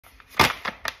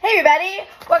Hey everybody,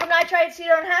 welcome to I Tried So You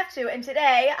Don't Have To, and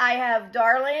today I have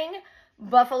Darling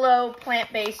Buffalo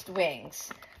plant-based wings.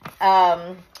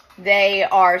 They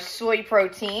are soy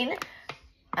protein,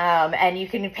 and you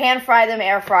can pan fry them,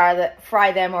 air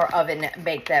fry them, or oven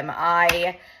bake them.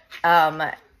 I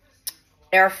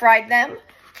air fried them.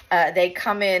 They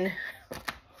come in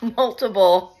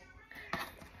multiple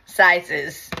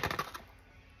sizes.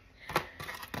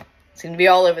 It's going to be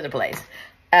all over the place.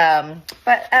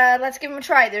 But let's give them a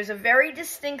try. There's a very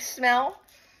distinct smell.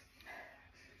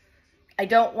 I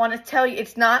don't want to tell you,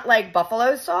 it's not like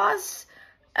buffalo sauce.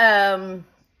 I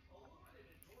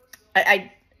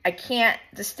can't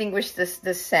distinguish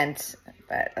the scent,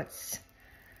 but it's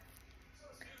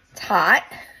hot.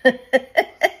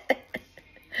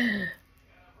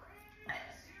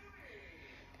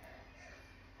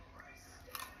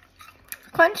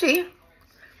 Crunchy,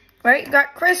 right? You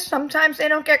got crisp. Sometimes they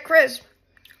don't get crisp.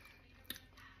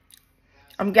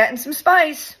 I'm getting some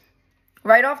spice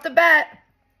right off the bat.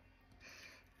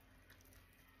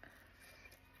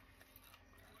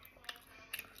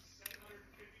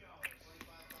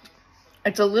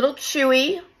 It's a little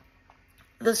chewy.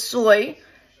 The soy,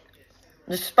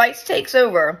 the spice takes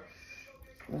over.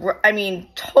 I mean,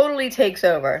 totally takes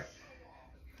over.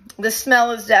 The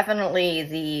smell is definitely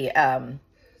the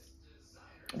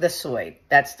soy.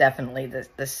 That's definitely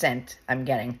the scent I'm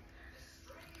getting.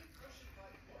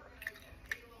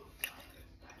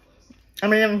 I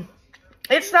mean,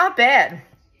 it's not bad.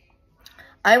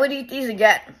 I would eat these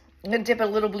again. I'm going to dip a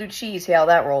little blue cheese, see how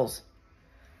that rolls.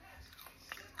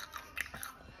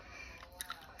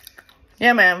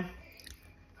 Yeah, man.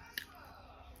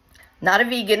 Not a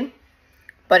vegan,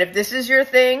 but if this is your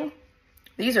thing,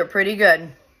 these are pretty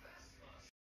good.